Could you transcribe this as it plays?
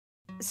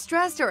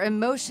Stressed or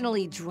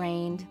emotionally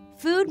drained?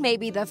 Food may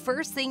be the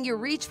first thing you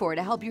reach for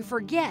to help you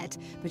forget,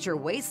 but your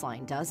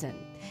waistline doesn't.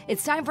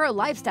 It's time for a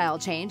lifestyle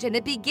change, and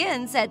it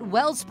begins at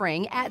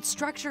Wellspring at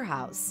Structure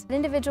House.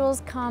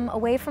 Individuals come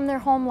away from their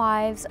home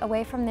lives,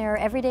 away from their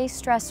everyday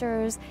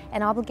stressors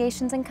and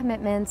obligations and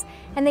commitments,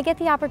 and they get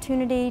the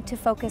opportunity to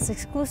focus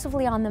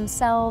exclusively on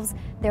themselves,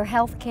 their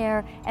health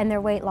care, and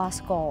their weight loss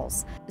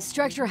goals.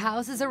 Structure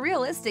House is a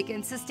realistic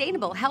and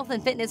sustainable health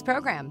and fitness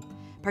program.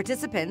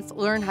 Participants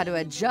learn how to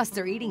adjust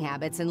their eating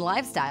habits and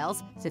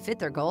lifestyles to fit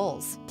their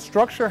goals.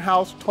 Structure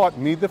House taught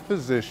me, the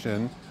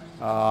physician,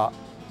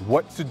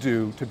 what to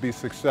do to be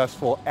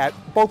successful at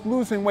both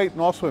losing weight and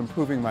also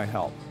improving my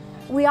health.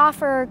 We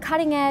offer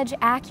cutting-edge,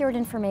 accurate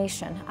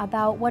information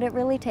about what it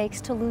really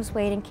takes to lose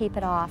weight and keep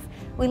it off.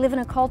 We live in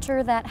a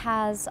culture that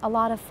has a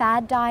lot of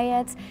fad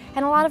diets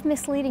and a lot of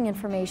misleading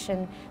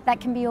information that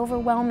can be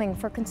overwhelming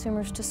for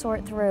consumers to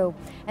sort through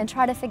and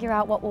try to figure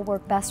out what will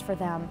work best for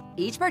them.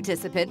 Each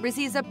participant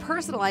receives a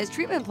personalized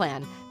treatment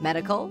plan: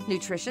 medical,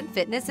 nutrition,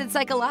 fitness, and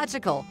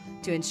psychological,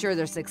 to ensure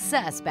their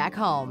success back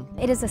home.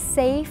 It is a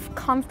safe,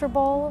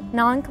 comfortable,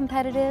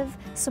 non-competitive,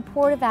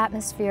 supportive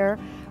atmosphere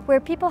where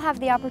people have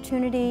the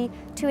opportunity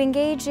to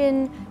engage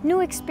in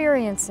new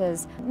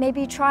experiences,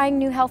 maybe trying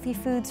new healthy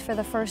foods for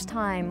the first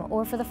time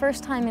or for the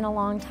first time in a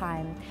long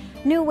time,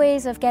 new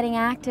ways of getting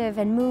active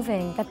and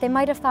moving that they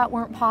might have thought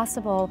weren't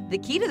possible. The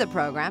key to the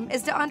program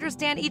is to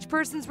understand each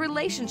person's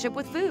relationship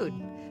with food,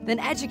 then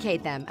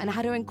educate them on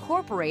how to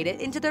incorporate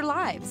it into their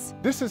lives.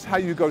 This is how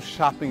you go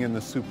shopping in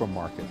the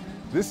supermarket.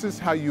 This is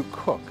how you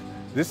cook.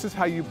 This is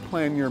how you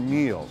plan your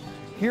meals.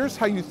 Here's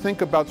how you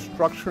think about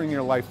structuring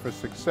your life for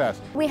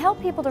success. We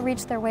help people to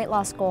reach their weight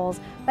loss goals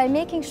by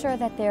making sure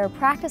that they're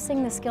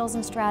practicing the skills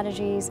and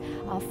strategies,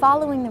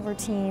 following the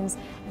routines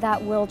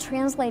that will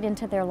translate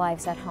into their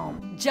lives at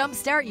home.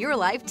 Jumpstart your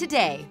life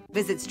today.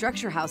 Visit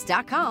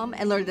structurehouse.com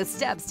and learn the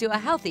steps to a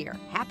healthier,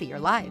 happier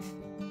life.